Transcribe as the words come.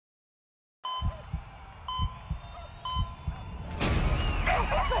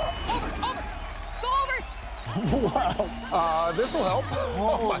Wow. This will help.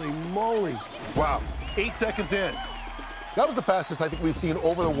 Holy moly. Wow. 8 seconds in. That was the fastest I think we've seen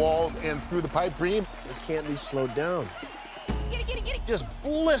over the walls and through the pipe dream. It can't be slowed down. Get it. Just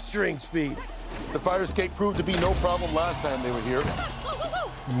blistering speed. The fire escape proved to be no problem last time they were here. Go.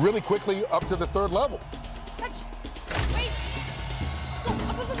 Really quickly up to the 3rd level. Touch. Wait. Go.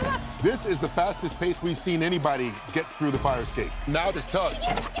 Up. This is the fastest pace we've seen anybody get through the fire escape. Now this tug.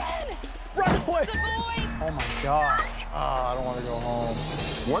 Yes, again. Right away. Good boy. Oh my gosh. I don't want to go home.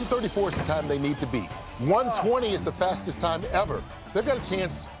 134 is the time they need to beat. 120 is the fastest time ever. They've got a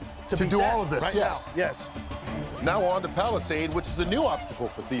chance to beat do that all of this, right yes. now. Yes. Now on to Palisade, which is a new obstacle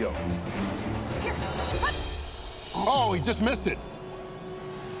for Theo. Here. Up. Oh, he just missed it.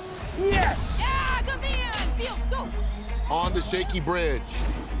 Yes! Yeah, good man. Theo, go. On to Shaky Bridge.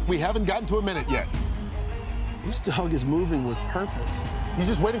 We haven't gotten to a minute yet. This dog is moving with purpose. He's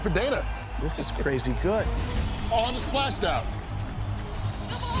just waiting for Dana. This is crazy good. On to Splashdown.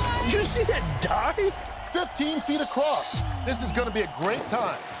 Good boy. Did you see that dive? 15 feet across. This is going to be a great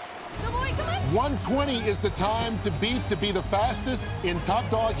time. Good boy, come on. 120 is the time to be the fastest in Top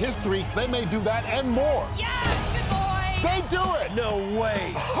Dog history. They may do that and more. Yes, good boy. They do it! No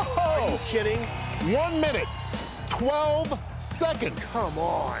way. Are you Oh, kidding? 1 minute, 12 seconds. Come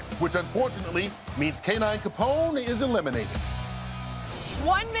on. Which unfortunately means Canine Capone is eliminated.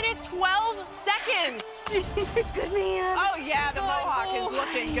 1 minute, 12 seconds. Good man. Oh, yeah, the Good Mohawk boy. is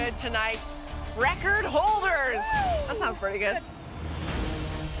looking good tonight. Record holders. That sounds pretty good.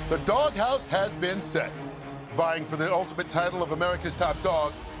 The doghouse has been set. Vying for the ultimate title of America's Top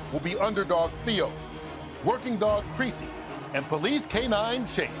Dog will be Underdog Theo, Working Dog Creasy, and Police Canine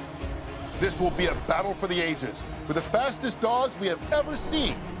Chase. This will be a battle for the ages, for the fastest dogs we have ever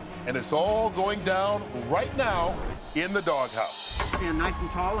seen. And it's all going down right now in the doghouse. Stand nice and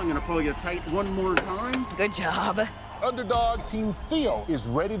tall. I'm going to pull you tight one more time. Good job. Underdog Team Theo is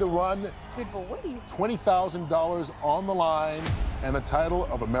ready to run. Good boy. $20,000 on the line and the title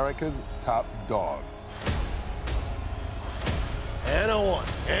of America's Top Dog. And a 1,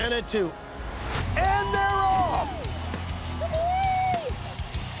 and a 2. And they're off!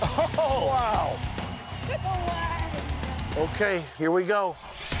 Oh, wow. Good boy. Okay, here we go.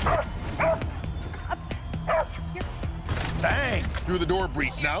 Bang! Through the door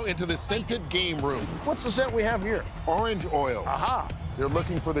breach, now into the scented game room. What's the scent we have here? Orange oil. Aha! They're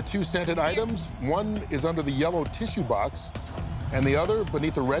looking for the 2 scented items. One is under the yellow tissue box, and the other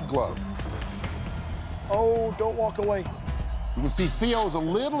beneath the red glove. Oh, don't walk away. You can see Theo's a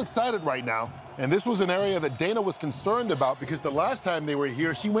little excited right now, and this was an area that Dana was concerned about because the last time they were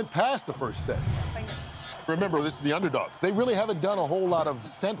here, she went past the first set. Remember, this is the Underdog. They really haven't done a whole lot of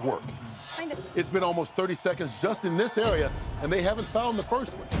scent work. It's been almost 30 seconds just in this area, and they haven't found the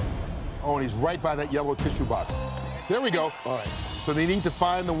first one. Oh, and he's right by that yellow tissue box. There we go. All right. So they need to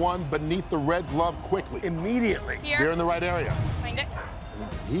find the one beneath the red glove quickly. Immediately. Here. They're in the right area. Find it.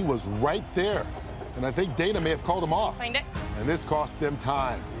 He was right there. And I think Dana may have called him off. Find it. And this cost them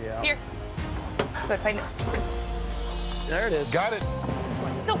time. Yeah. Here. Good, find it. There it is. Got it.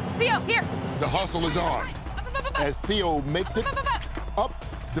 Go, Theo, here. The hustle is on. Up. As Theo makes it up,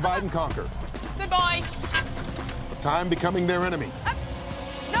 divide and conquer. Good boy. Time becoming their enemy. Up.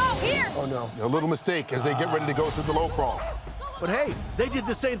 No, here. Oh, no. A little mistake as they get ready to go through the low crawl. But hey, they did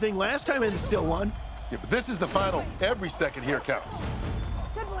the same thing last time and still won. Yeah, but this is the final. Every second here counts.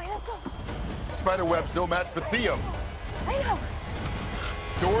 Good boy, let's go. Spiderweb's no match for Theo. I know.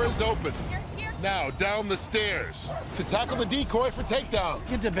 Door is open. Here. Now down the stairs to tackle the decoy for takedown.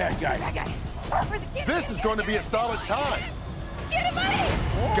 Get the bad guy. I got it. Where's the kid? This is going to be a solid time. Get him,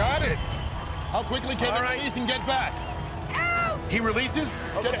 buddy. Got it. How quickly can they release and get back? Ow. He releases,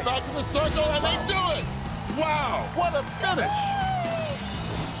 gets back to the circle, and they do it. Wow, what a finish.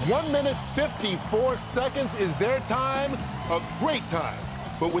 1 minute, 54 seconds is their time, a great time.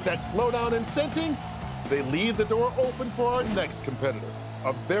 But with that slowdown in scenting, they leave the door open for our next competitor.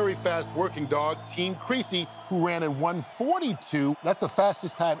 A very fast working dog, Team Creasy, who ran in 1:42. That's the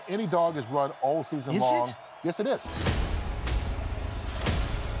fastest time any dog has run all season long. Is it? Yes, it is.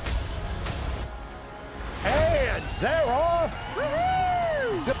 And they're off.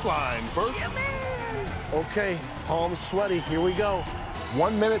 Zip line first. Okay, palms sweaty. Here we go.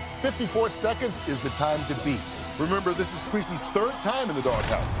 1 minute, 54 seconds is the time to beat. Remember, this is Creasy's 3rd time in the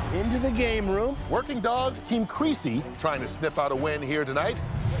doghouse. Into the game room. Working dog, Team Creasy, trying to sniff out a win here tonight.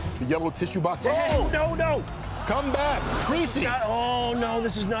 The yellow tissue box. Oh, no. Come back, Creasy. Oh, no,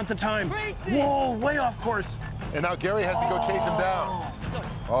 this is not the time. Whoa, way off course. And now Gary has to go chase him down.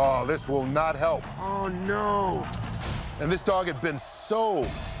 Oh, this will not help. Oh, no. And this dog had been so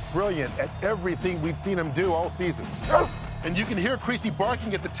brilliant at everything we've seen him do all season. And you can hear Creasy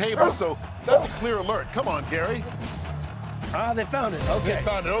barking at the table, so that's a clear alert. Come on, Gary. Ah, they found it. Okay. They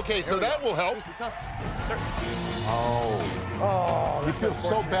found it. Okay, so that will help. Oh, you feel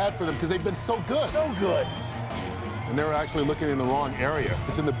so bad for them because they've been so good. So good. And they're actually looking in the wrong area.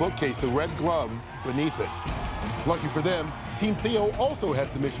 It's in the bookcase, the red glove beneath it. Lucky for them, Team Theo also had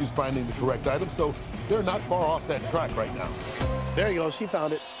some issues finding the correct item, so they're not far off that track right now. There he goes. He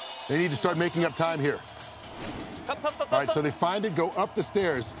found it. They need to start making up time here. All right, so they find it, go up the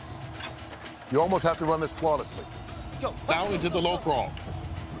stairs. You almost have to run this flawlessly. Let's go. Down into the low crawl.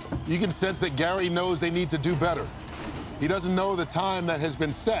 You can sense that Gary knows they need to do better. He doesn't know the time that has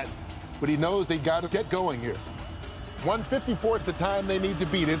been set, but he knows they got to get going here. 1:54 is the time they need to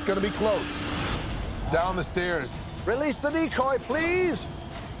beat. It's going to be close. Down the stairs. Release the decoy, please.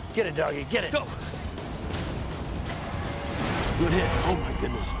 Get it, doggy. Get it. Go. Good hit. Oh, my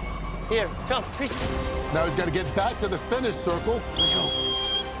goodness. Here, come, Creasy. Now he's got to get back to the finish circle.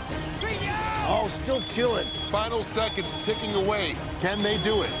 Oh, still chewing. Final seconds ticking away. Can they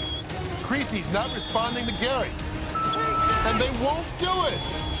do it? Creasy's not responding to Gary. And they won't do it.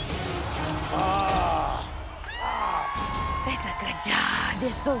 That's a good job.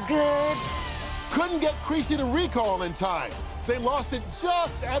 It's so good. Couldn't get Creasy to recall in time. They lost it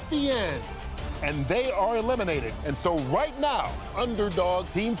just at the end. And they are eliminated. And so right now, Underdog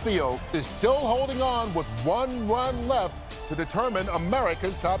Team Theo is still holding on with 1 run left to determine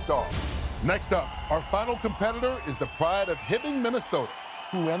America's top dog. Next up, our final competitor is the pride of Hibbing, Minnesota,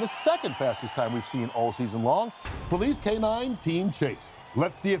 who ran the second fastest time we've seen all season long, Police Canine Team Chase.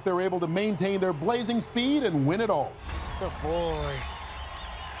 Let's see if they're able to maintain their blazing speed and win it all. Good boy.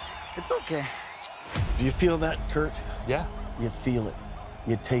 It's okay. Do you feel that, Curt? Yeah. You feel it.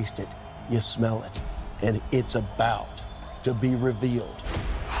 You taste it. You smell it. And it's about to be revealed.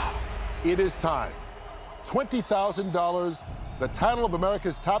 It is time. $20,000, the title of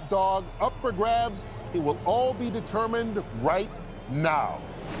America's top dog, up for grabs. It will all be determined right now.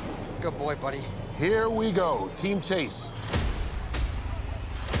 Good boy, buddy. Here we go, Team Chase.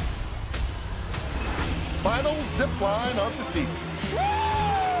 Final zip line of the season.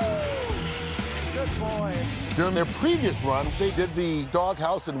 Good boy. During their previous run, they did the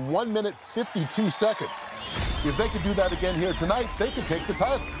doghouse in 1 minute 52 seconds. If they could do that again here tonight, they could take the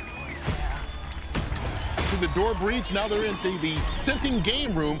title. To the door breach, now they're into the scenting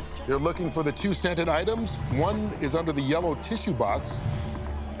game room. They're looking for the 2 scented items. One is under the yellow tissue box,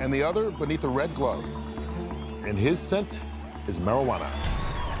 and the other beneath a red glove. And his scent is marijuana.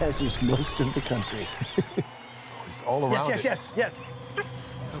 As is most of the country. He's all around Yes.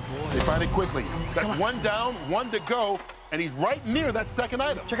 They find it quickly. That's 1 down, 1 to go, and he's right near that second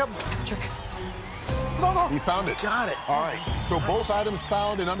item. Check up. Check. No. He found it. Got it. All right, so both items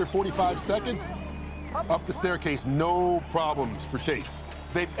found in under 45 seconds. Up the staircase, no problems for Chase.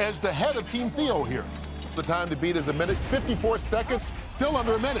 They've edged ahead of Team Theo here. The time to beat is 1 minute 54 seconds, still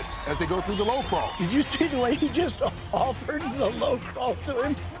under a minute as they go through the low crawl. Did you see the way he just offered the low crawl to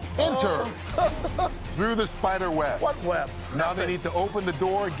him? Enter through the spider web. What web? Now they need to open the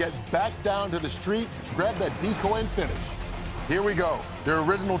door, get back down to the street, grab that decoy and finish. Here we go. Their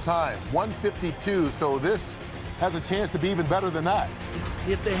original time, 1:52, so this has a chance to be even better than that.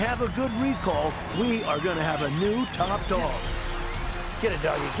 If they have a good recall, we are going to have a new top dog. Get it,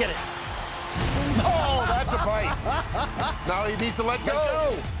 doggy. Get it. Oh, that's a bite. Now he needs to let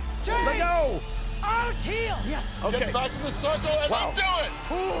go. Let go. Out heel. Yes. Okay. Get back to the circle, and Wow. they do it.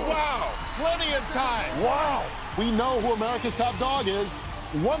 Wow, plenty of time. Wow. We know who America's top dog is.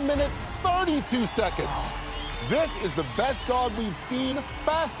 1 minute 32 seconds. This is the best dog we've seen,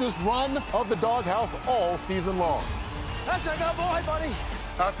 fastest run of the doghouse all season long. That's a good boy, buddy.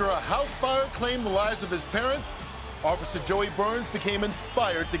 After a house fire claimed the lives of his parents, Officer Joey Burns became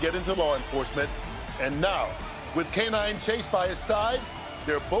inspired to get into law enforcement. And now, with Canine Chase by his side,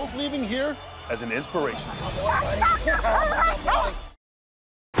 they're both leaving here as an inspiration.